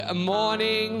Good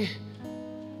morning.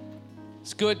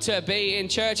 It's good to be in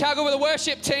church. How good with the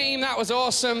worship team? That was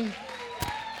awesome.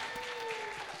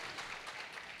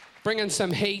 Bringing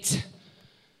some heat.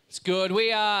 It's good.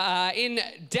 We are in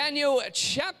Daniel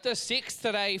chapter 6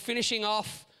 today, finishing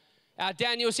off our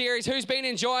Daniel series. Who's been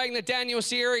enjoying the Daniel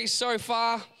series so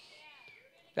far?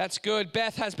 That's good.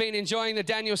 Beth has been enjoying the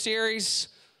Daniel series.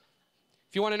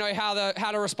 If you want to know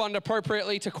how to respond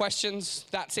appropriately to questions,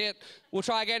 that's it. We'll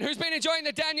try again. Who's been enjoying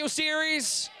the Daniel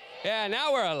series? Yeah,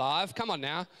 now we're alive. Come on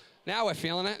now. Now we're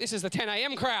feeling it. This is the 10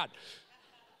 a.m. crowd.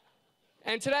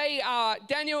 And today,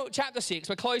 Daniel chapter 6,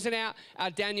 we're closing out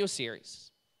our Daniel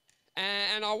series.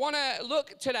 And I want to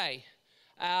look today,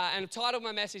 and title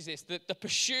my message this, the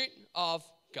pursuit of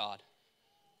God.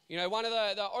 You know, one of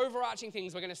the overarching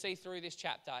things we're going to see through this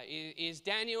chapter is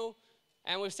Daniel,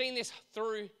 and we've seen this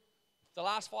through the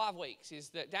last 5 weeks, is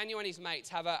that Daniel and his mates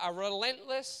have a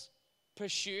relentless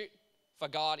pursuit for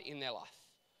God in their life.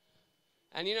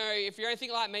 And you know, if you're anything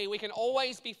like me, we can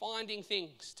always be finding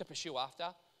things to pursue after,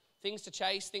 things to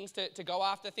chase, things to go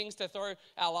after, things to throw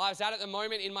our lives at the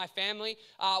moment in my family.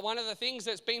 One of the things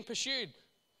that's been pursued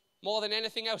more than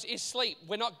anything else is sleep.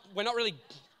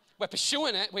 We're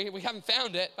pursuing it. We haven't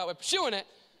found it, but we're pursuing it.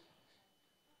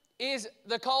 Is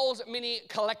the Coles Mini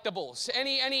Collectibles.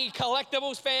 Any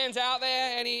collectibles fans out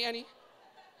there? Any?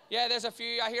 Yeah, there's a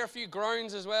few. I hear a few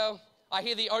groans as well. I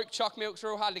hear the oat choc milk's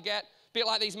real hard to get. A bit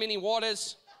like these mini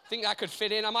waters. I think that could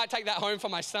fit in. I might take that home for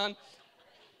my son.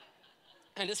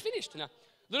 And it's finished. No. A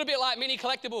little bit like Mini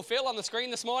Collectible Phil on the screen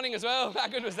this morning as well. How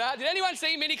good was that? Did anyone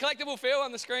see Mini Collectible Phil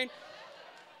on the screen?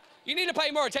 You need to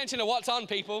pay more attention to what's on,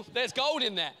 people. There's gold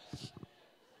in there.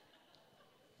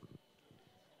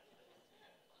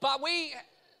 But we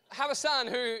have a son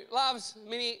who loves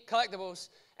mini collectibles.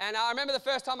 And I remember the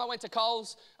first time I went to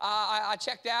Coles, I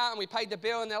checked out and we paid the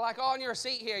bill and they're like, oh, on your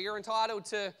receipt here, you're entitled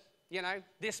to, you know,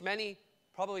 this many,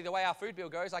 probably the way our food bill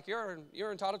goes, like you're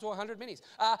entitled to 100 minis.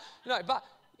 But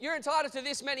you're entitled to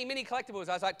this many mini collectibles.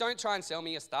 I was like, don't try and sell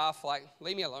me your stuff. Like,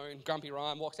 leave me alone. Grumpy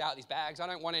Ryan walks out with his bags. I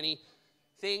don't want any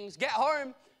things. Get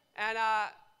home. And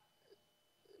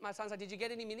my son's like, did you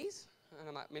get any minis? And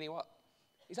I'm like, mini what?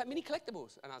 He's like, mini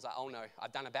collectibles. And I was like, oh no,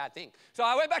 I've done a bad thing. So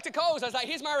I went back to Coles. I was like,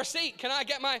 here's my receipt. Can I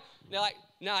get my... And they're like,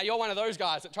 nah, you're one of those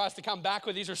guys that tries to come back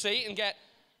with his receipt and get...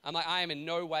 I'm like, I am in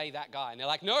no way that guy. And they're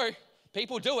like, no,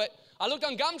 people do it. I looked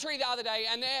on Gumtree the other day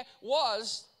and there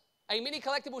was a mini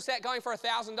collectible set going for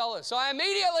 $1,000. So I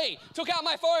immediately took out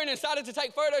my phone and started to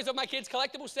take photos of my kid's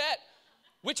collectible set,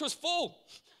 which was full.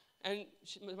 And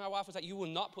my wife was like, you will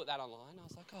not put that online. I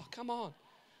was like, oh, come on.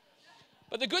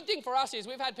 But the good thing for us is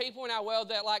we've had people in our world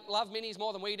that like love minis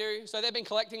more than we do. So they've been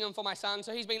collecting them for my son.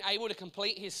 So he's been able to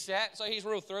complete his set. So he's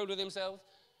real thrilled with himself.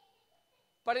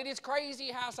 But it is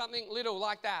crazy how something little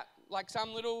like that, like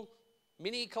some little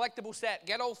mini collectible set,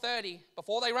 get all 30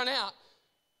 before they run out.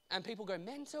 And people go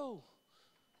mental.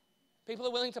 People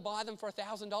are willing to buy them for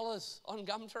 $1,000 on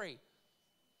Gumtree.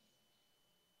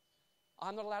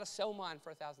 I'm not allowed to sell mine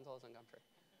for $1,000 on Gumtree.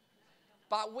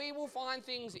 But we will find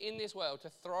things in this world to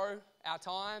throw our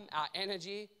time, our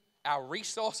energy, our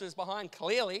resources behind,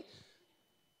 clearly,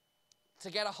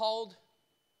 to get a hold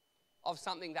of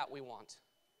something that we want.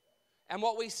 And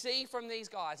what we see from these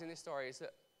guys in this story is that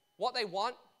what they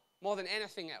want more than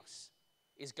anything else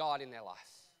is God in their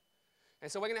life. And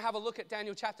so we're going to have a look at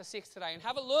Daniel chapter 6 today and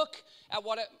have a look at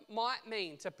what it might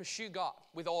mean to pursue God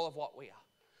with all of what we are.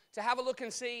 To have a look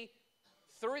and see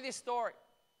through this story,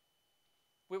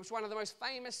 which was one of the most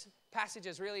famous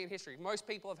passages really in history. Most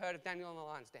people have heard of Daniel and the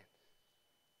Lion's Den.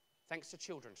 Thanks to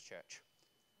Children's Church.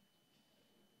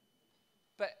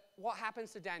 But what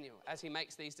happens to Daniel as he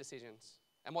makes these decisions?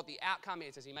 And what the outcome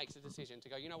is as he makes the decision to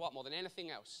go, you know what, more than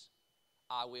anything else,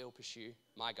 I will pursue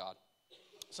my God.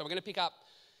 So we're going to pick up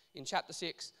in chapter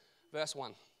 6, verse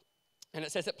 1. And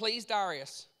it says, it pleased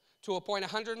Darius to appoint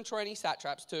 120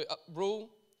 satraps to rule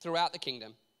throughout the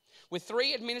kingdom, with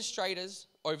 3 administrators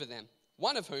over them,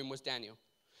 one of whom was Daniel.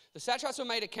 The satraps were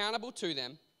made accountable to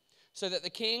them so that the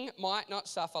king might not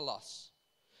suffer loss.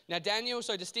 Now Daniel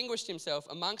so distinguished himself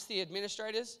amongst the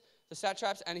administrators, the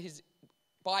satraps, and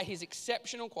by his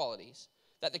exceptional qualities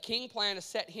that the king planned to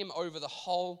set him over the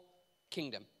whole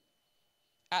kingdom.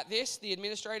 At this, the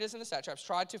administrators and the satraps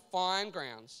tried to find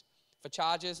grounds for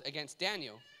charges against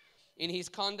Daniel in his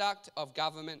conduct of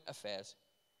government affairs.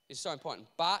 It's so important,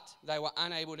 but they were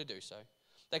unable to do so.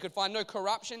 They could find no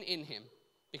corruption in him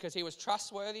because he was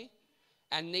trustworthy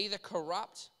and neither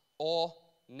corrupt or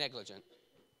negligent.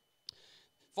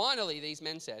 Finally, these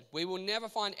men said, we will never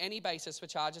find any basis for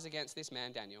charges against this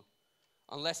man, Daniel,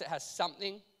 unless it has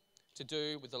something to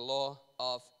do with the law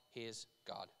of his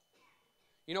God.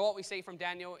 You know what we see from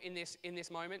Daniel in this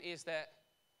moment is that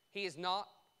he is not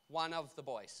one of the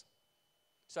boys.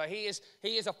 So he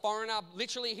is a foreigner.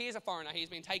 Literally, he is a foreigner. He has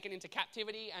been taken into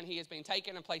captivity and he has been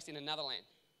taken and placed in another land.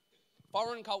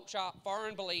 Foreign culture,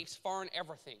 foreign beliefs, foreign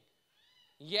everything.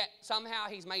 Yet somehow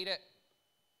he's made it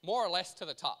more or less to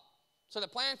the top. So the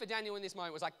plan for Daniel in this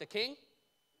moment was like the king,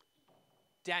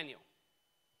 Daniel.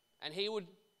 And he would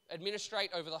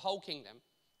administrate over the whole kingdom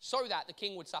so that the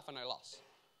king would suffer no loss.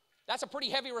 That's a pretty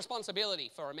heavy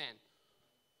responsibility for a man,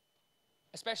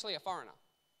 especially a foreigner.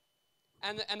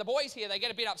 And the boys here, they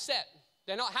get a bit upset.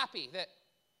 They're not happy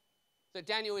that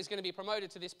Daniel is going to be promoted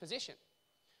to this position.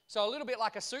 So a little bit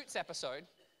like a Suits episode,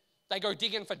 they go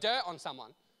digging for dirt on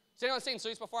someone. Has anyone seen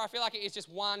Suits before? I feel like it is just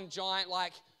one giant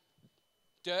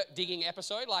dirt digging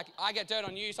episode. Like, I get dirt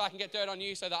on you so I can get dirt on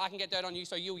you so that I can get dirt on you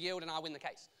so you'll yield and I win the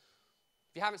case.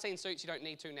 If you haven't seen Suits, you don't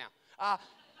need to now.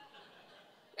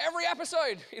 Every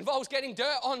episode involves getting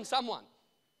dirt on someone.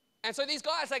 And so these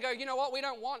guys, they go, you know what? We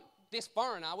don't want this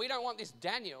foreigner, we don't want this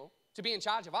Daniel to be in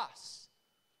charge of us.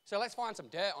 So let's find some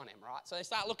dirt on him, right? So they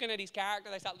start looking at his character,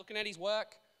 they start looking at his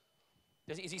work.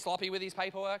 Is he sloppy with his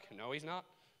paperwork? No, he's not.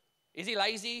 Is he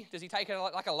lazy? Does he take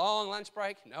a long lunch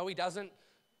break? No, he doesn't.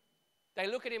 They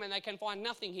look at him and they can find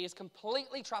nothing. He is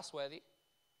completely trustworthy,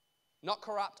 not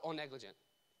corrupt or negligent.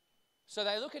 So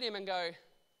they look at him and go,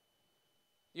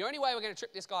 the only way we're going to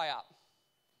trip this guy up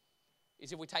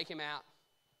is if we take him out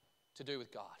to do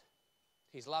with God.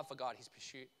 His love for God, his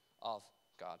pursuit of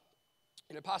God.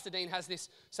 You know, Pastor Dean has this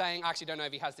saying, I actually don't know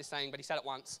if he has this saying, but he said it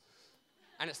once,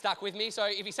 and it stuck with me. So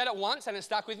if he said it once and it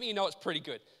stuck with me, you know it's pretty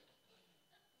good.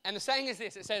 And the saying is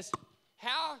this, it says,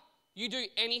 how you do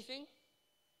anything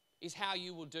is how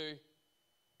you will do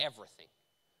everything.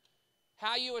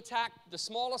 How you attack the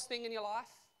smallest thing in your life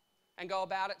and go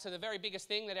about it to the very biggest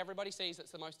thing that everybody sees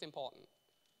that's the most important.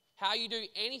 How you do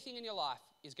anything in your life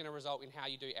is going to result in how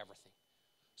you do everything.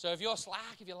 So if you're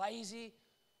slack, if you're lazy,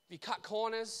 if you cut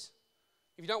corners,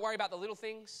 if you don't worry about the little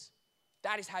things,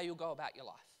 that is how you'll go about your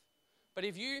life. But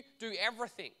if you do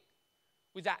everything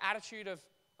with that attitude of,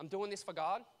 I'm doing this for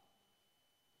God,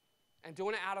 and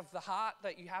doing it out of the heart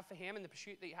that you have for him and the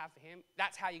pursuit that you have for him,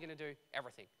 that's how you're going to do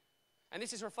everything. And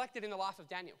this is reflected in the life of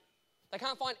Daniel. They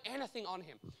can't find anything on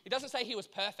him. It doesn't say he was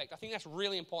perfect. I think that's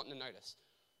really important to notice.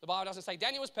 The Bible doesn't say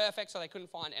Daniel was perfect, so they couldn't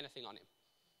find anything on him.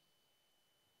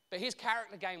 But his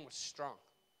character game was strong.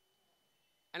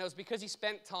 And it was because he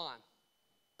spent time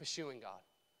pursuing God.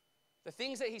 The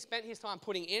things that he spent his time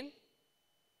putting in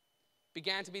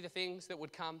began to be the things that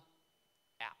would come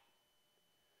out.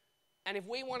 And if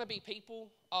we want to be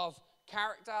people of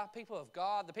character, people of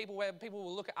God, the people where people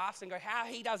will look at us and go, how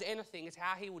he does anything is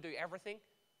how he will do everything.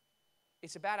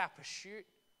 It's about our pursuit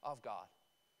of God.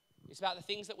 It's about the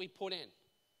things that we put in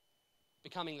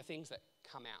becoming the things that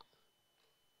come out.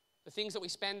 The things that we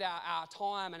spend our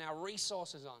time and our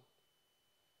resources on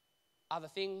are the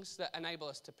things that enable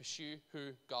us to pursue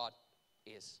who God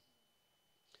is.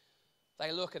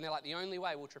 They look and they're like, the only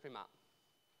way we'll trip him up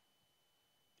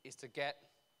is to get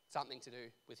something to do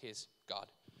with his God.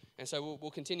 And so we'll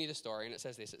continue the story, and it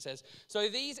says this. It says, so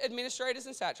these administrators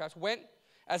and satraps went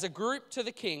as a group to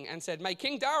the king and said, may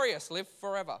King Darius live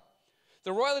forever.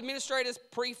 The royal administrators,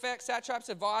 prefects, satraps,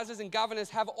 advisors, and governors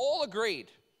have all agreed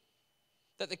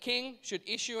that the king should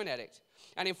issue an edict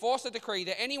and enforce a decree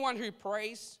that anyone who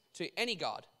prays to any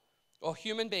god or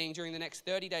human being during the next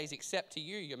 30 days except to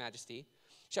you, your majesty,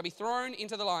 shall be thrown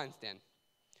into the lion's den.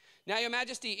 Now, your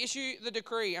majesty, issue the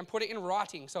decree and put it in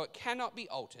writing so it cannot be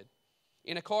altered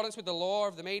in accordance with the law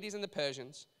of the Medes and the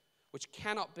Persians, which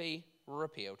cannot be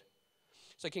repealed.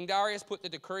 So King Darius put the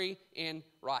decree in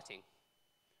writing.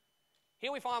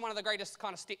 Here we find one of the greatest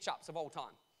kind of stitch-ups of all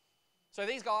time. So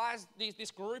these guys,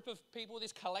 this group of people,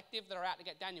 this collective that are out to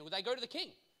get Daniel, they go to the king.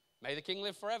 May the king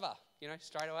live forever.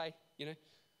 Straight away,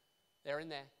 they're in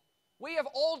there. We have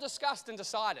all discussed and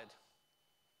decided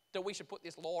that we should put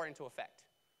this law into effect.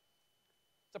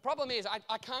 The problem is,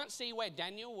 I can't see where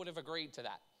Daniel would have agreed to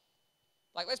that.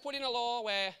 Like, let's put in a law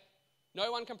where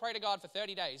no one can pray to God for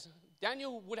 30 days.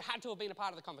 Daniel would have had to have been a part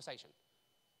of the conversation.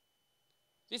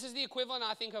 This is the equivalent,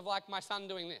 I think, of like my son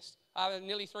doing this. I have a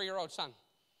nearly 3-year-old son.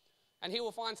 And he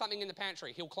will find something in the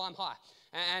pantry. He'll climb high.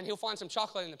 And he'll find some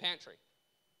chocolate in the pantry.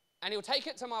 And he'll take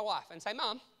it to my wife and say,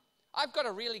 Mum, I've got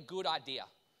a really good idea.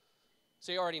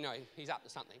 So you already know he's up to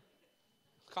something.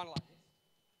 Kind of like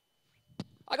this.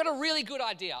 I got a really good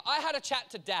idea. I had a chat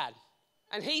to Dad.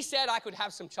 And he said I could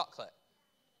have some chocolate.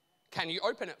 Can you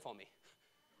open it for me?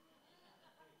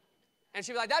 And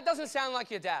she'd be like, that doesn't sound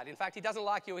like your dad. In fact, he doesn't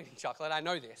like you eating chocolate. I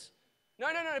know this. No.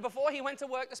 Before he went to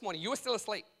work this morning, you were still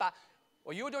asleep.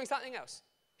 Or you were doing something else.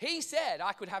 He said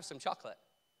I could have some chocolate.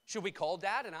 Should we call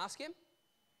Dad and ask him?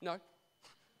 No.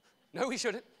 No, we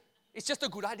shouldn't. It's just a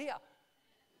good idea.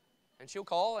 And she'll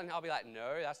call and I'll be like,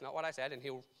 no, that's not what I said. And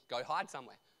he'll go hide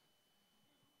somewhere.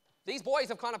 These boys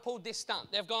have kind of pulled this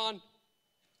stunt. They've gone,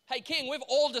 hey, King, we've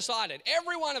all decided,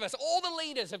 every one of us, all the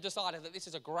leaders have decided that this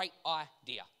is a great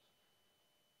idea.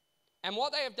 And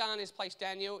what they have done is placed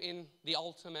Daniel in the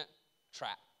ultimate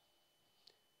trap.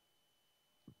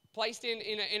 Placed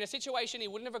in a situation he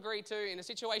wouldn't have agreed to, in a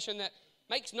situation that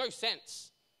makes no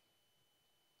sense.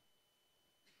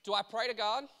 Do I pray to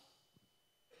God?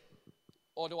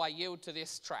 Or do I yield to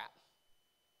this trap?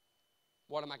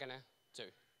 What am I going to do?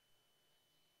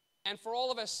 And for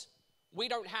all of us, we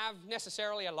don't have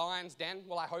necessarily a lion's den.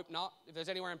 Well, I hope not. If there's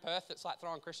anywhere in Perth that's like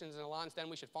throwing Christians in a lion's den,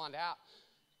 we should find out.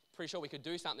 Pretty sure we could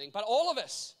do something. But all of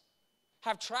us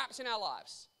have traps in our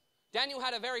lives. Daniel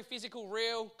had a very physical,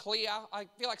 real, clear. I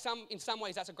feel like in some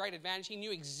ways that's a great advantage. He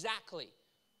knew exactly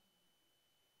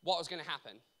what was going to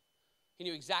happen. He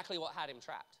knew exactly what had him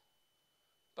trapped.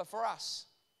 But for us,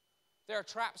 there are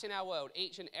traps in our world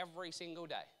each and every single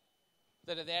day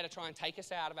that are there to try and take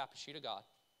us out of our pursuit of God,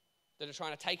 that are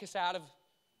trying to take us out of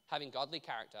having godly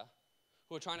character,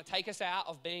 who are trying to take us out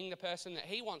of being the person that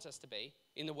he wants us to be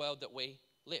in the world that we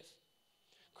live.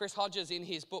 Chris Hodges in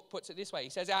his book puts it this way. He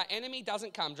says, our enemy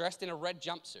doesn't come dressed in a red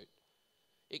jumpsuit.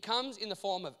 It comes in the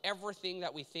form of everything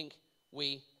that we think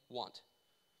we want.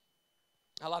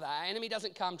 I love that. Our enemy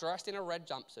doesn't come dressed in a red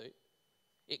jumpsuit.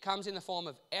 It comes in the form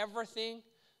of everything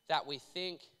that we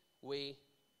think we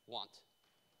want.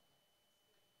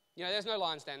 You know, there's no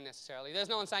lion's den necessarily. There's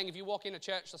no one saying if you walk into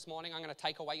church this morning, I'm going to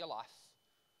take away your life.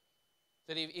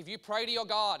 That if you pray to your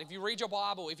God, if you read your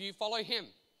Bible, if you follow him,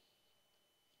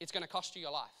 it's going to cost you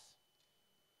your life.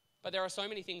 But there are so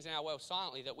many things in our world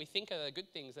silently that we think are the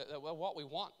good things, that are what we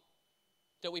want,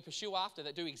 that we pursue after,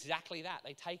 that do exactly that.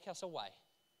 They take us away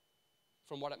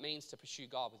from what it means to pursue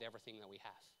God with everything that we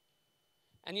have.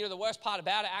 And you know, the worst part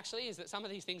about it actually is that some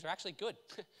of these things are actually good.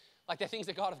 Like they're things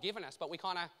that God have given us, but we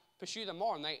kind of pursue them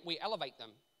more and we elevate them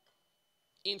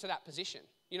into that position.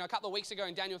 You know, a couple of weeks ago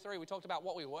in Daniel 3, we talked about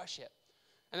what we worship.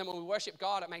 And then when we worship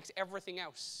God, it makes everything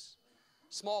else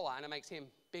smaller and it makes him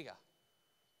bigger.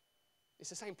 It's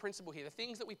the same principle here. The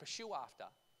things that we pursue after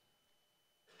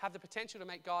have the potential to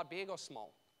make God big or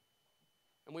small.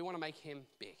 And we want to make him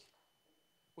big.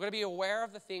 We're going to be aware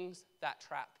of the things that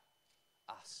trap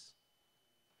us.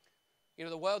 You know,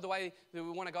 the world, the way that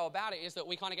we want to go about it is that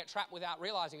we kind of get trapped without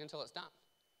realizing until it's done.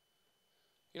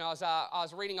 You know, I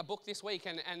was reading a book this week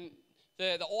and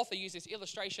the author used this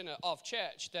illustration of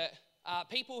church that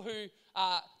people who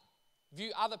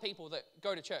view other people that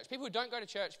go to church. People who don't go to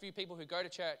church view people who go to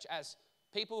church as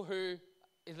people who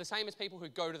is the same as people who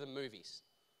go to the movies.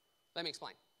 Let me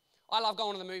explain. I love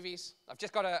going to the movies. I've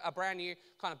just got a brand new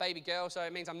kind of baby girl, so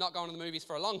it means I'm not going to the movies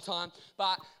for a long time.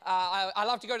 But I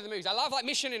love to go to the movies. I love like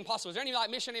Mission Impossible. Is there any like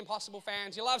Mission Impossible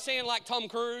fans? You love seeing like Tom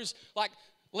Cruise like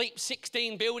leap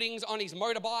 16 buildings on his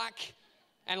motorbike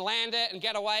and land it and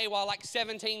get away while like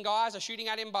 17 guys are shooting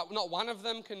at him, but not one of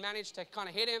them can manage to kind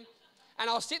of hit him. And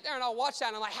I'll sit there and I'll watch that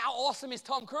and I'm like, how awesome is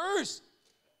Tom Cruise?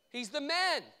 He's the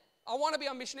man. I want to be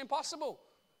on Mission Impossible.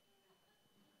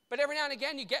 But every now and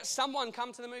again, you get someone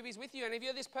come to the movies with you. And if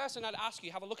you're this person, I'd ask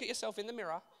you, have a look at yourself in the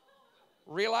mirror,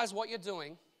 realize what you're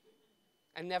doing,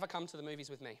 and never come to the movies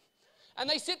with me. And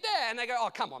they sit there and they go, oh,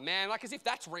 come on, man, like as if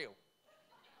that's real.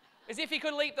 As if he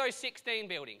could leap those 16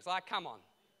 buildings. Like, come on.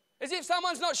 As if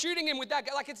someone's not shooting him with that.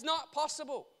 Like, it's not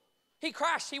possible. He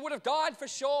crashed. He would have died for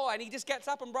sure. And he just gets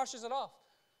up and brushes it off.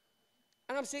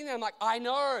 And I'm sitting there, I'm like, I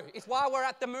know. It's why we're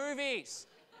at the movies.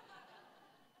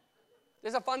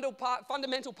 There's a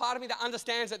fundamental part of me that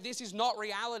understands that this is not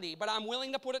reality, but I'm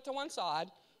willing to put it to one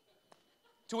side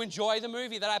to enjoy the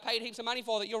movie that I paid heaps of money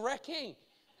for that you're wrecking.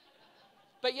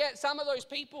 But yet some of those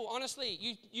people,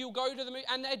 honestly, you go to the movie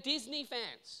and they're Disney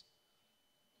fans.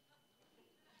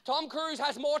 Tom Cruise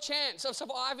has more chance of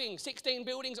surviving 16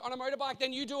 buildings on a motorbike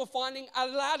than you do of finding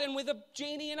Aladdin with a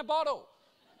genie in a bottle.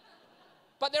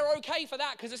 But they're okay for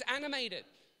that because it's animated.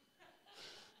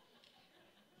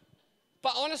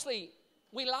 But honestly,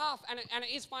 we laugh and it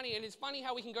is funny, and it's funny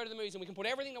how we can go to the movies and we can put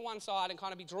everything to one side and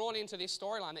kind of be drawn into this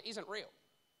storyline that isn't real.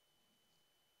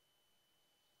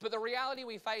 But the reality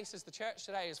we face as the church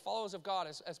today, as followers of God,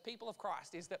 as people of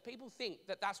Christ, is that people think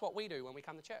that that's what we do when we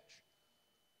come to church.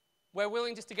 We're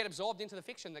willing just to get absorbed into the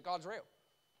fiction that God's real.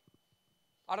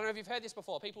 I don't know if you've heard this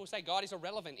before. People will say God is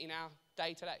irrelevant in our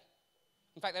day today.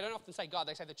 In fact, they don't often say God.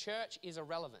 They say the church is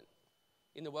irrelevant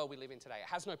in the world we live in today. It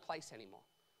has no place anymore.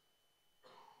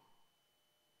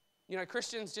 You know,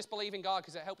 Christians just believe in God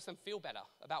because it helps them feel better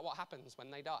about what happens when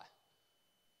they die.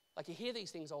 Like you hear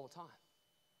these things all the time.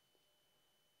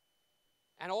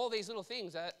 And all these little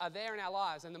things are there in our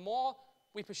lives. And the more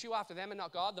we pursue after them and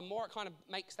not God, the more it kind of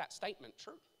makes that statement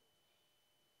true.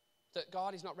 That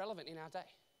God is not relevant in our day.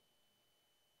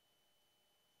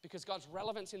 Because God's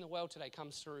relevance in the world today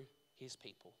comes through his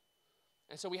people.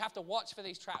 And so we have to watch for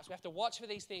these traps. We have to watch for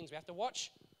these things. We have to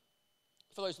watch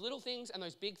for those little things and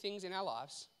those big things in our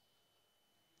lives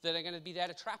that are going to be there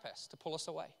to trap us, to pull us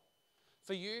away.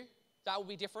 For you, that will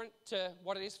be different to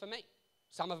what it is for me.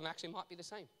 Some of them actually might be the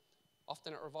same.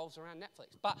 Often it revolves around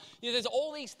Netflix. But there's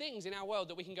all these things in our world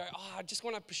that we can go, I just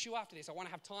want to pursue after this. I want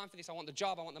to have time for this. I want the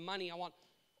job. I want the money. I want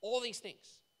all these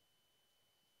things.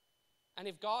 And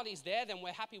if God is there, then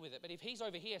we're happy with it. But if he's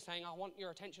over here saying, I want your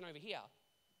attention over here,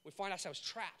 we find ourselves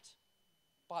trapped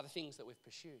by the things that we've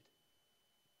pursued.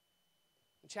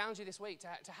 I challenge you this week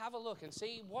to have a look and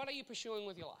see, what are you pursuing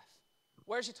with your life?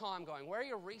 Where's your time going? Where are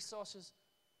your resources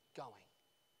going?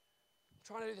 I'm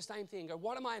trying to do the same thing. Go,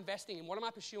 what am I investing in? What am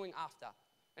I pursuing after?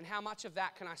 And how much of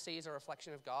that can I see as a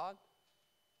reflection of God?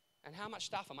 And how much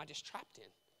stuff am I just trapped in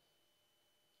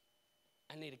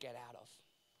and need to get out of?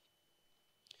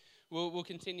 We'll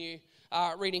continue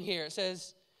reading here. It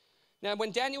says, now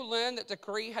when Daniel learned that the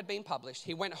decree had been published,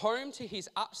 he went home to his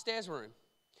upstairs room,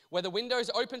 where the windows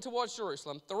opened towards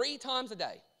Jerusalem. 3 times a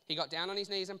day he got down on his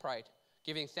knees and prayed,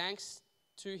 giving thanks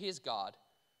to his God,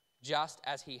 just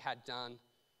as he had done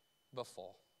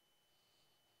before.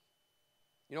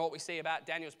 You know what we see about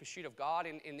Daniel's pursuit of God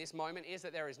in this moment is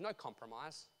that there is no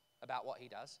compromise about what he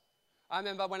does. I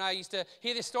remember when I used to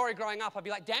hear this story growing up, I'd be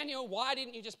like, Daniel, why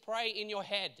didn't you just pray in your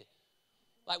head?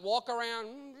 Like walk around,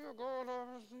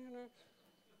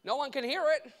 no one can hear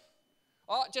it.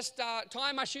 Oh, just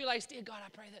tie my shoelace. Dear God, I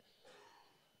pray that.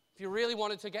 If you really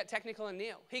wanted to get technical and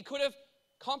kneel, he could have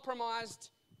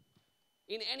compromised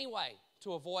in any way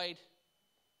to avoid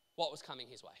what was coming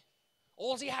his way.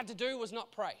 All he had to do was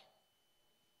not pray.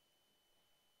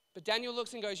 But Daniel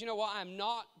looks and goes, you know what? I'm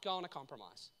not going to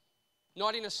compromise.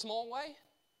 Not in a small way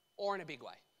or in a big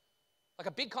way. Like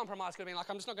a big compromise could have been like,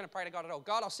 I'm just not going to pray to God at all.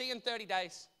 God, I'll see you in 30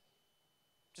 days.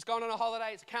 Just going on a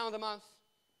holiday. It's a calendar month.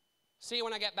 See you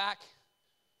when I get back.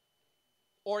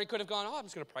 Or he could have gone, I'm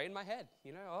just going to pray in my head.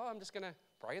 I'm just going to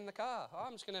pray in the car.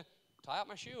 I'm just going to tie up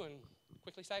my shoe and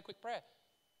quickly say a quick prayer.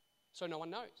 So no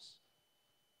one knows.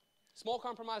 Small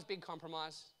compromise, big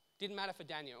compromise. Didn't matter for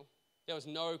Daniel. There was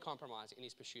no compromise in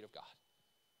his pursuit of God.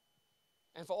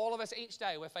 And for all of us each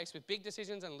day, we're faced with big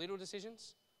decisions and little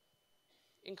decisions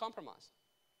in compromise.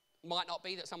 It might not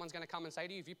be that someone's going to come and say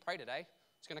to you, if you pray today,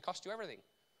 it's going to cost you everything.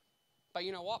 But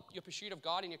you know what? Your pursuit of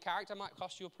God and your character might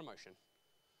cost you a promotion.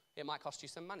 It might cost you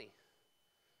some money.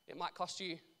 It might cost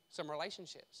you some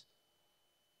relationships.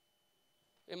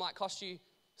 It might cost you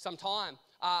some time,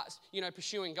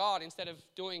 pursuing God instead of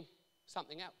doing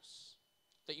something else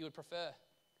that you would prefer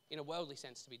in a worldly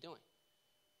sense to be doing.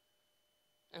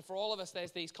 And for all of us,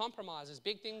 there's these compromises,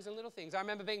 big things and little things. I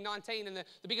remember being 19 and the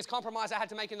biggest compromise I had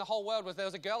to make in the whole world was there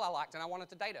was a girl I liked and I wanted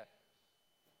to date her.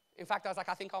 In fact, I was like,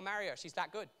 I think I'll marry her. She's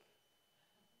that good.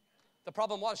 The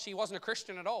problem was she wasn't a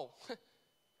Christian at all.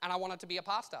 And I wanted to be a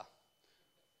pastor.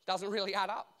 Doesn't really add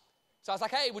up. So I was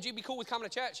like, hey, would you be cool with coming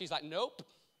to church? She's like, nope.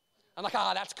 I'm like,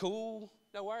 that's cool.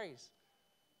 No worries.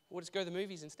 We'll just go to the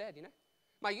movies instead,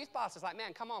 My youth pastor's like,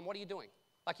 man, come on, what are you doing?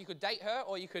 Like you could date her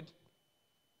or you could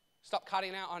stop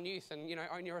cutting out on youth and,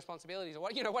 own your responsibilities or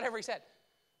whatever he said.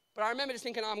 But I remember just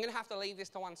thinking, I'm going to have to leave this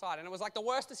to one side. And it was like the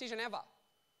worst decision ever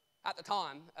at the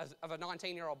time of a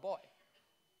 19-year-old boy.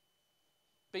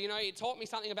 But, it taught me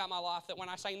something about my life that when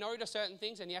I say no to certain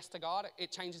things and yes to God,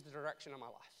 it changes the direction of my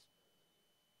life.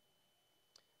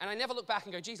 And I never look back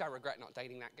and go, geez, I regret not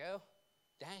dating that girl.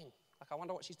 Dang, I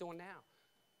wonder what she's doing now.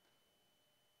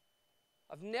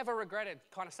 I've never regretted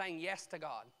kind of saying yes to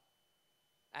God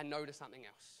and no to something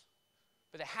else.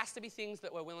 But there has to be things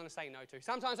that we're willing to say no to.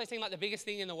 Sometimes they seem like the biggest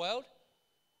thing in the world,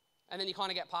 and then you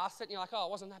kind of get past it and you're like, oh,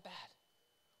 it wasn't that bad.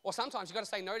 Or sometimes you've got to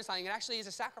say no to something. It actually is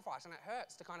a sacrifice, and it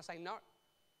hurts to kind of say no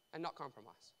and not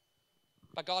compromise.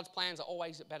 But God's plans are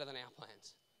always better than our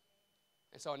plans.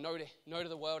 And so a no to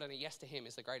the world and a yes to him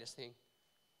is the greatest thing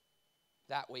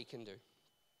that we can do.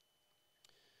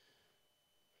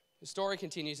 The story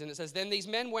continues, and it says, then these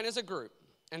men went as a group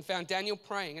and found Daniel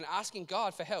praying and asking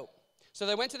God for help. So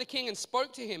they went to the king and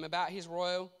spoke to him about his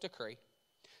royal decree.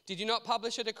 Did you not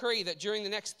publish a decree that during the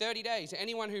next 30 days,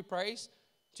 anyone who prays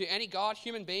to any god,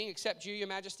 human being, except you, your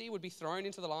majesty, would be thrown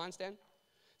into the lion's den?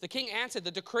 The king answered,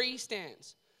 the decree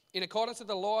stands in accordance with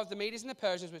the law of the Medes and the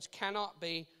Persians, which cannot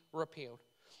be repealed.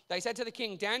 They said to the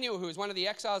king, Daniel, who is one of the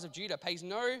exiles of Judah, pays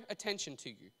no attention to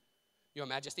you, your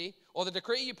majesty, or the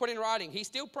decree you put in writing. He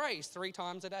still prays 3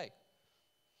 times a day.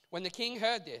 When the king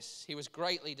heard this, he was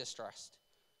greatly distressed.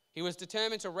 He was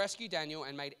determined to rescue Daniel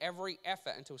and made every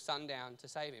effort until sundown to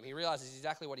save him. He realizes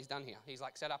exactly what he's done here. He's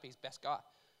like set up his best guy.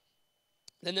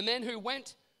 Then the men who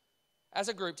went as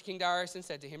a group to King Darius and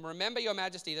said to him, "Remember, your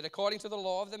majesty, that according to the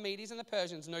law of the Medes and the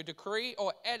Persians, no decree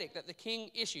or edict that the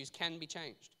king issues can be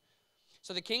changed."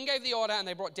 So the king gave the order, and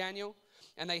they brought Daniel,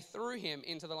 and they threw him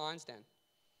into the lion's den.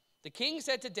 The king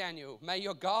said to Daniel, "May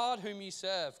your God whom you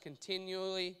serve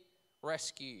continually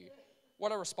rescue you."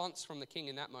 What a response from the king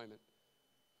in that moment.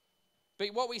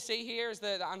 But what we see here is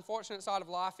the unfortunate side of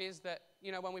life is that,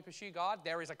 when we pursue God,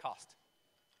 there is a cost.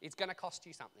 It's going to cost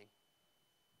you something.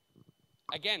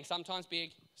 Again, sometimes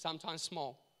big, sometimes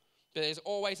small. But there's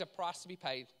always a price to be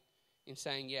paid in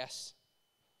saying yes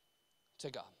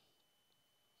to God.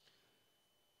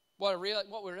 What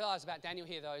we realize about Daniel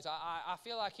here, though, is I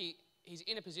feel like he's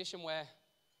in a position where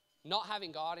not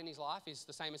having God in his life is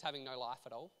the same as having no life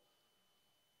at all.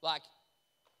 Like,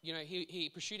 he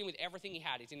pursued him with everything he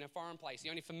had. He's in a foreign place. The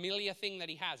only familiar thing that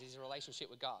he has is his relationship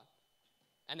with God.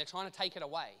 And they're trying to take it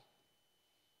away.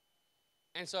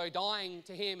 And so dying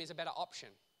to him is a better option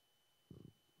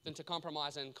than to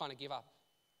compromise and kind of give up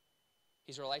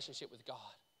his relationship with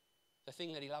God, the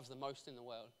thing that he loves the most in the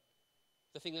world,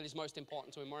 the thing that is most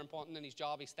important to him, more important than his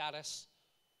job, his status,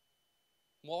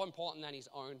 more important than his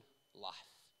own life.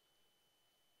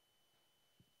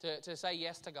 To say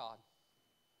yes to God,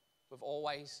 we've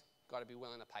always got to be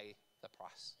willing to pay the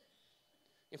price.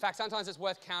 In fact, sometimes it's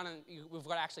worth counting. We've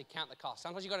got to actually count the cost.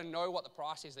 Sometimes you've got to know what the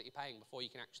price is that you're paying before you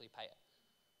can actually pay it.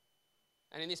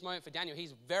 And in this moment for Daniel,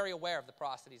 he's very aware of the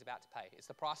price that he's about to pay. It's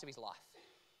the price of his life.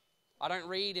 I don't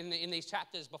read in these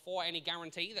chapters before any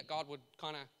guarantee that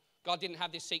God didn't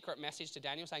have this secret message to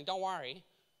Daniel saying, "Don't worry,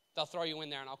 they'll throw you in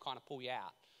there and I'll kind of pull you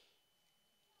out."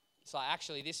 It's like,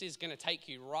 actually, this is going to take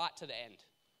you right to the end.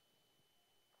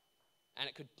 And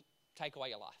it could take away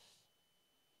your life.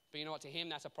 But you know what? To him,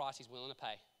 that's a price he's willing to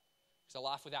pay. Because a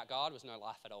life without God was no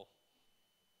life at all.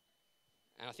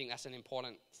 And I think that's an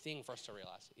important thing for us to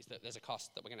realize, is that there's a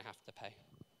cost that we're going to have to pay.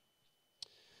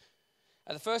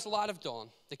 At the first light of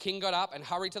dawn, the king got up and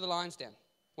hurried to the lion's den.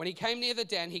 When he came near the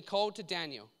den, he called to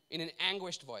Daniel in an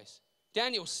anguished voice,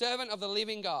 "Daniel, servant of the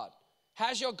living God,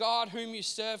 has your God whom you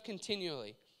serve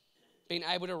continually been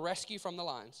able to rescue from the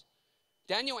lions?"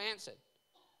 Daniel answered,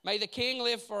 "May the king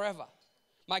live forever.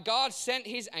 My God sent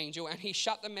his angel and he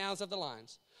shut the mouths of the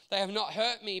lions. They have not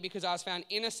hurt me because I was found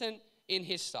innocent in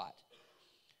his sight.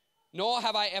 Nor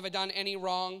have I ever done any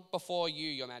wrong before you,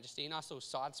 your majesty." Nice little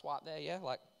side swipe there, yeah?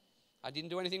 Like, I didn't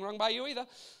do anything wrong by you either.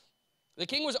 The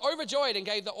king was overjoyed and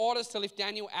gave the orders to lift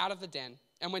Daniel out of the den.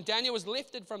 And when Daniel was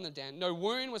lifted from the den, no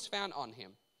wound was found on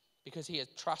him because he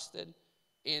had trusted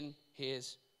in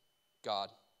his God.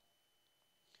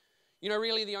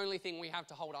 Really the only thing we have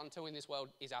to hold on to in this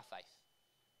world is our faith.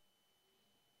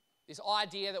 This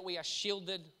idea that we are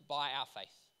shielded by our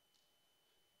faith.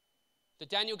 That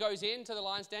Daniel goes into the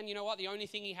lion's den, you know what? The only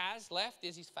thing he has left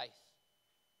is his faith.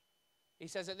 He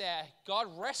says it there,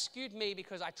 "God rescued me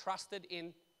because I trusted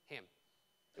in him."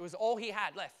 It was all he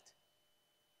had left.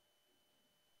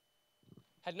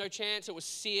 Had no chance, it was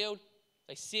sealed.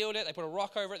 They sealed it, they put a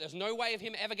rock over it. There's no way of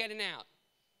him ever getting out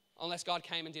unless God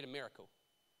came and did a miracle.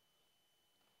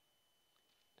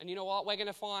 And you know what? We're going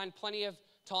to find plenty of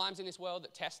times in this world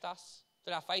that test us,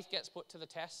 that our faith gets put to the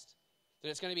test, that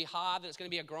it's going to be hard, that it's going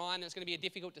to be a grind, that it's going to be a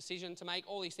difficult decision to make,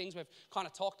 all these things we've kind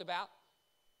of talked about.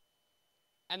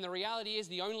 And the reality is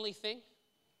the only thing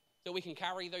that we can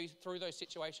carry through those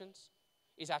situations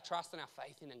is our trust and our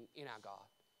faith in our God.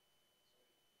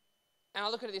 And I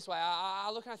look at it this way. I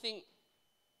look and I think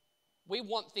we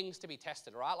want things to be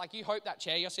tested, right? Like you hope that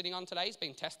chair you're sitting on today is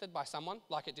being tested by someone,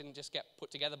 like it didn't just get put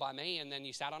together by me and then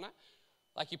you sat on it.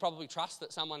 Like you probably trust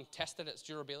that someone tested its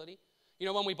durability.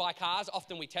 When we buy cars,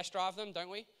 often we test drive them, don't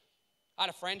we? I had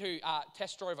a friend who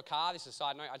test drove a car. This is a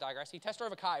side note, I digress. He test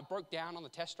drove a car. It broke down on the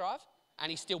test drive and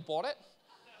he still bought it.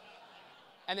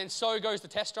 And then so goes the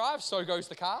test drive, so goes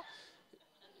the car.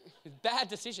 Bad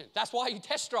decision. That's why you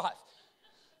test drive.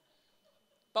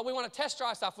 But we want to test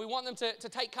drive stuff. We want them to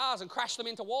take cars and crash them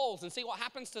into walls and see what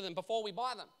happens to them before we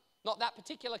buy them. Not that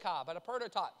particular car, but a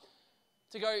prototype.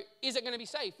 To go, is it going to be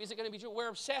safe? Is it going to be true? We're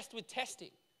obsessed with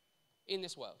testing in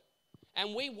this world.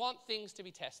 And we want things to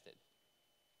be tested.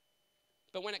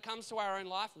 But when it comes to our own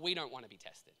life, we don't want to be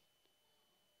tested.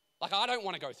 Like, I don't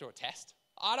want to go through a test.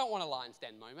 I don't want a lion's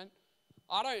den moment.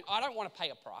 I don't want to pay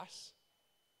a price.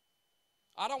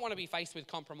 I don't want to be faced with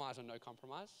compromise or no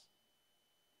compromise.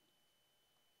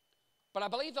 But I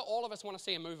believe that all of us want to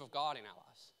see a move of God in our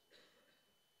lives.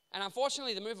 And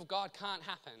unfortunately, the move of God can't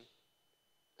happen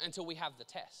until we have the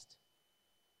test.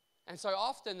 And so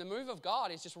often, the move of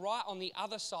God is just right on the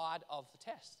other side of the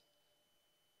test.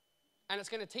 And it's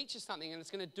going to teach us something, and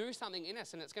it's going to do something in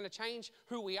us, and it's going to change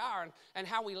who we are and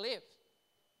how we live.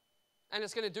 And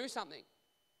it's going to do something.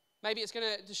 Maybe it's going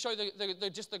to show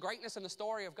just the greatness and the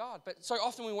story of God. But so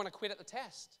often we want to quit at the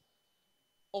test.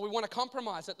 Or we want to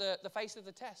compromise at the face of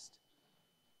the test.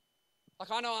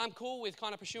 Like, I know I'm cool with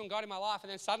kind of pursuing God in my life,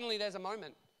 and then suddenly there's a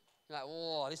moment. You're like,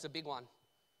 oh, this is a big one.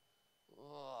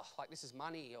 Oh, like this is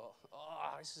money, or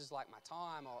oh, this is like my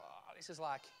time, or oh, this is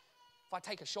like, if I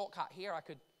take a shortcut here, I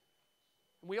could.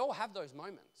 We all have those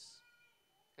moments.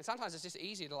 And sometimes it's just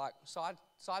easy to like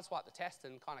sideswipe the test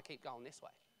and kind of keep going this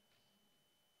way.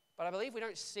 But I believe we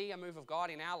don't see a move of God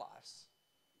in our lives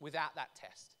without that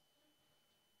test.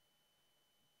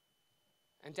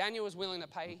 And Daniel was willing to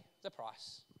pay the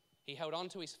price. He held on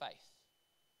to his faith.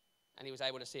 And he was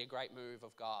able to see a great move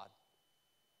of God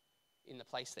in the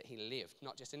place that he lived.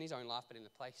 Not just in his own life, but in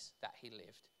the place that he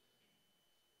lived.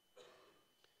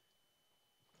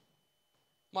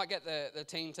 Might get the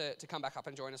team to come back up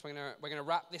and join us. We're going to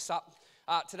wrap this up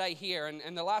today here.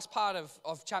 And the last part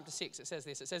of chapter 6, it says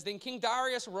this. It says, Then King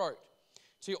Darius wrote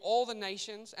to all the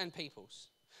nations and peoples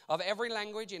of every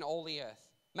language in all the earth,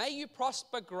 May you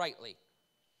prosper greatly.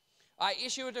 I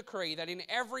issue a decree that in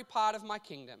every part of my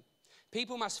kingdom,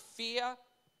 people must fear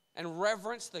and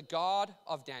reverence the God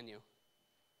of Daniel.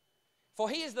 For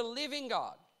he is the living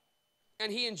God,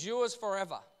 and he endures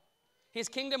forever. His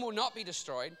kingdom will not be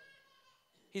destroyed.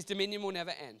 His dominion will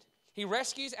never end. He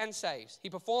rescues and saves. He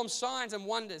performs signs and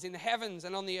wonders in the heavens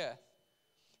and on the earth.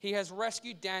 He has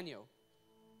rescued Daniel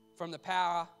from the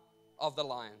power of the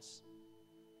lions.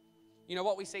 You know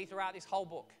what we see throughout this whole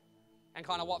book, and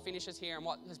kind of what finishes here, and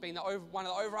what has been one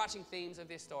of the overarching themes of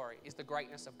this story, is the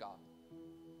greatness of God.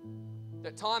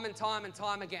 That time and time and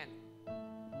time again,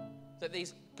 that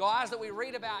these guys that we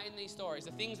read about in these stories,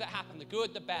 the things that happen, the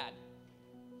good, the bad,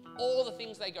 all the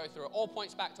things they go through, it all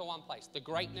points back to one place, the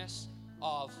greatness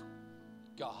of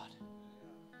God.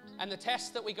 And the tests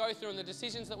that we go through and the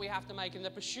decisions that we have to make and the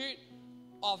pursuit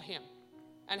of him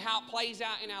and how it plays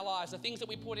out in our lives, the things that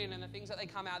we put in and the things that they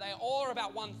come out, they all are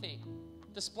about one thing,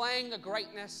 displaying the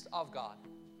greatness of God.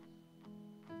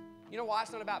 You know why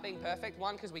it's not about being perfect?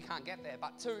 One, because we can't get there.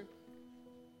 But two,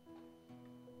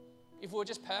 if we were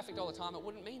just perfect all the time, it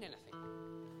wouldn't mean anything.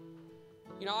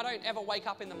 You know, I don't ever wake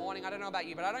up in the morning, I don't know about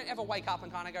you, but I don't ever wake up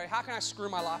and kind of go, how can I screw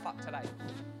my life up today?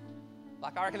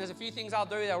 Like, I reckon there's a few things I'll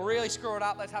do, they'll really screw it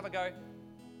up, let's have a go.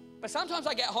 But sometimes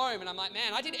I get home and I'm like,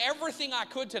 man, I did everything I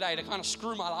could today to kind of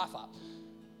screw my life up.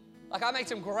 Like, I made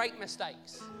some great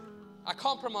mistakes. I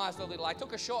compromised a little, I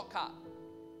took a shortcut.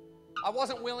 I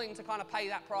wasn't willing to kind of pay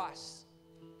that price.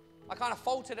 I kind of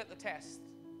faltered at the test.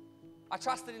 I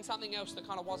trusted in something else that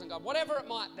kind of wasn't God, whatever it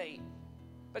might be.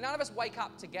 But none of us wake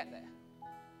up to get there,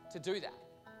 to do that.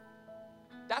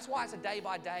 That's why it's a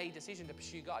day-by-day decision to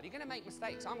pursue God. You're going to make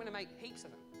mistakes. I'm going to make heaps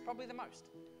of them, probably the most.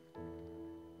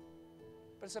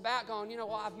 But it's about going, you know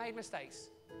what, I've made mistakes.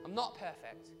 I'm not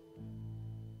perfect.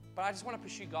 But I just want to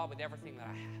pursue God with everything that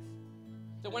I have.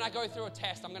 That when I go through a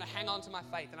test, I'm going to hang on to my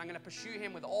faith and I'm going to pursue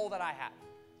him with all that I have.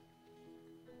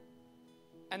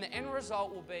 And the end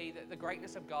result will be that the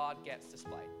greatness of God gets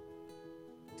displayed.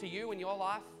 To you in your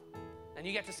life, and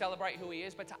you get to celebrate who he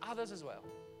is, but to others as well.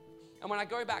 And when I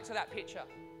go back to that picture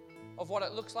of what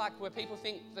it looks like where people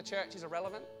think the church is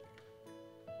irrelevant,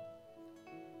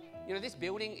 you know, this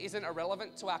building isn't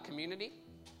irrelevant to our community.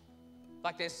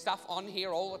 Like, there's stuff on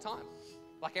here all the time.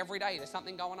 Like, every day there's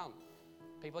something going on.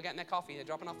 People are getting their coffee, they're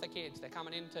dropping off their kids, they're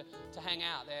coming in to hang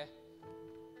out,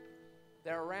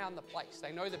 they're around the place.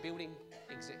 They know the building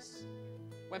exists.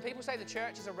 When people say the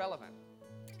church is irrelevant,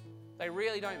 they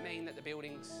really don't mean that the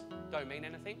buildings don't mean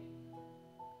anything.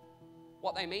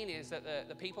 What they mean is that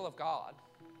the people of God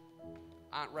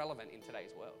aren't relevant in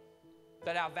today's world.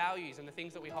 That our values and the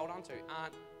things that we hold on to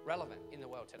aren't relevant in the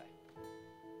world today.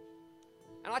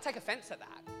 And I take offense at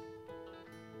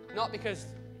that. Not because,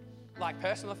 like,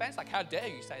 personal offense, like, how dare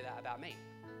you say that about me?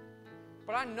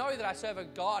 But I know that I serve a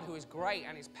God who is great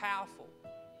and is powerful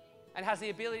and has the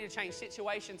ability to change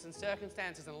situations and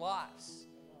circumstances and lives,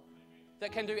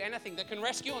 that can do anything, that can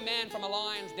rescue a man from a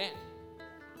lion's den,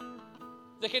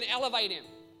 that can elevate him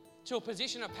to a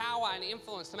position of power and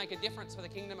influence to make a difference for the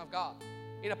kingdom of God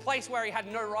in a place where he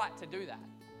had no right to do that.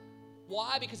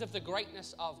 Why? Because of the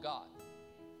greatness of God.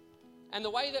 And the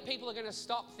way that people are going to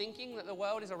stop thinking that the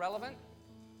world is irrelevant,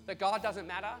 that God doesn't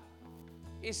matter,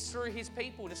 is through his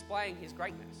people displaying his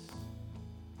greatness.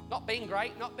 Not being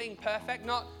great, not being perfect,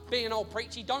 not being an old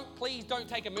preachy. Please don't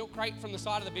take a milk crate from the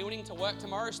side of the building to work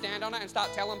tomorrow, stand on it and start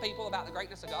telling people about the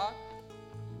greatness of God.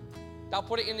 They'll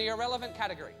put it in the irrelevant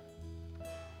category.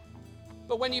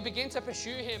 But when you begin to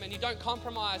pursue him and you don't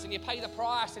compromise and you pay the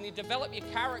price and you develop your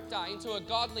character into a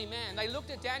godly man, they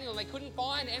looked at Daniel and they couldn't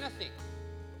find anything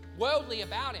worldly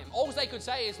about him. All they could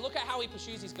say is, look at how he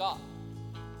pursues his God.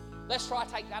 Let's try to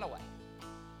take that away.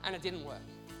 And it didn't work.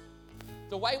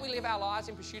 The way we live our lives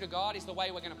in pursuit of God is the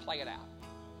way we're going to play it out.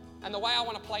 And the way I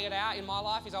want to play it out in my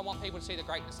life is I want people to see the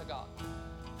greatness of God.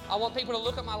 I want people to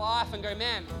look at my life and go,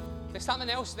 man, there's something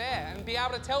else there, and be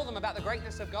able to tell them about the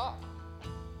greatness of God.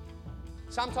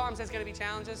 Sometimes there's going to be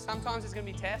challenges, sometimes there's going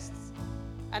to be tests,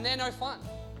 and they're no fun.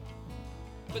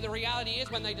 But the reality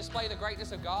is, when they display the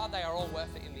greatness of God, they are all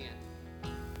worth it in the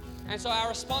end. And so our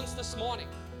response this morning,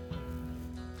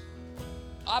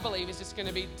 I believe, is just going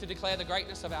to be to declare the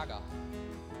greatness of our God.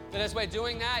 That as we're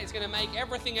doing that, it's going to make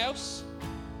everything else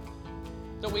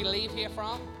that we leave here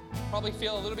from probably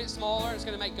feel a little bit smaller. It's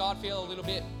going to make God feel a little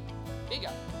bit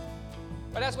bigger.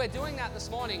 But as we're doing that this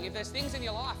morning, if there's things in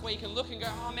your life where you can look and go,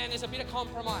 oh man, there's a bit of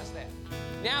compromise there.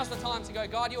 Now's the time to go,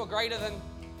 God, you are greater than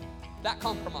that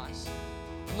compromise.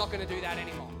 I'm not going to do that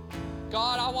anymore.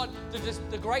 God, I want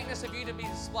the greatness of you to be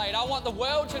displayed. I want the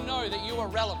world to know that you are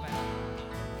relevant.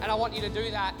 And I want you to do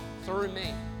that through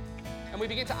me. And we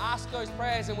begin to ask those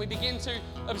prayers, and we begin to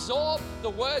absorb the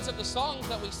words of the songs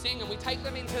that we sing, and we take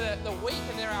them into the week,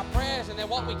 and they're our prayers, and they're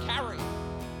what we carry.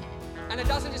 And it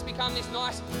doesn't just become this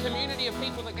nice community of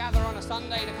people that gather on a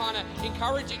Sunday to kind of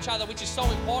encourage each other, which is so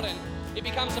important. It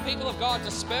becomes the people of God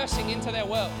dispersing into their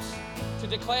worlds to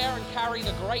declare and carry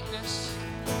the greatness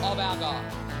of our God.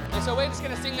 And so we're just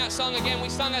going to sing that song again. We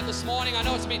sung it this morning. I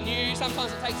know it's a bit new.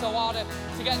 Sometimes it takes a while to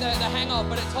get the hang of,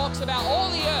 but it talks about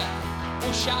all the earth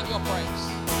will shout your praise.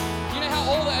 You know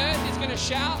how all the earth is going to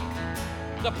shout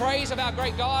the praise of our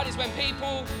great God is when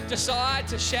people decide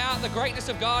to shout the greatness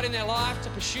of God in their life, to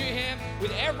pursue him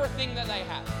with everything that they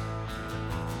have.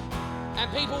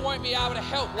 And people won't be able to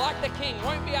help, like the king,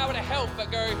 won't be able to help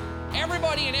but go,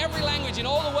 everybody in every language in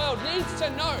all the world needs to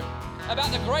know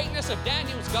about the greatness of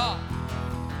Daniel's God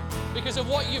because of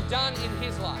what you've done in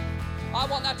his life. I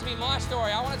want that to be my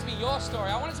story. I want it to be your story.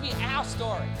 I want it to be our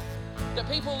story. That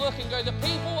people look and go, the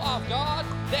people of God,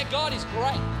 their God is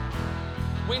great.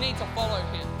 We need to follow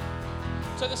him.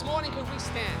 So this morning, could we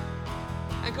stand?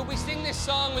 And could we sing this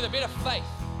song with a bit of faith?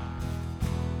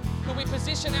 Could we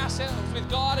position ourselves with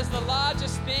God as the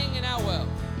largest thing in our world?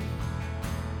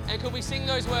 And could we sing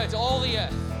those words, all the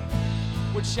earth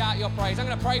would shout your praise? I'm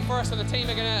going to pray for us, and the team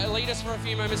are going to lead us for a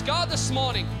few moments. God, this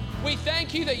morning, we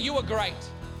thank you that you are great.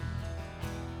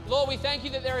 Lord, we thank you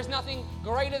that there is nothing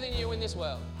greater than you in this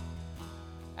world.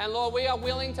 And Lord, we are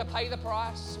willing to pay the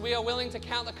price. We are willing to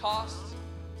count the cost.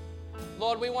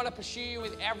 Lord, we want to pursue you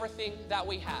with everything that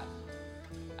we have.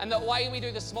 And the way we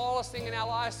do the smallest thing in our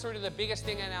lives through to the biggest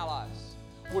thing in our lives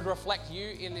would reflect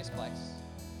you in this place.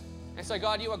 And so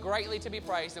God, you are greatly to be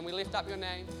praised, and we lift up your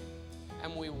name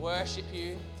and we worship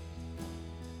you.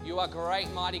 You are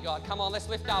great, mighty God. Come on, let's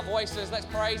lift our voices. Let's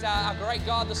praise our great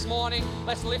God this morning.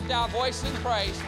 Let's lift our voice in praise.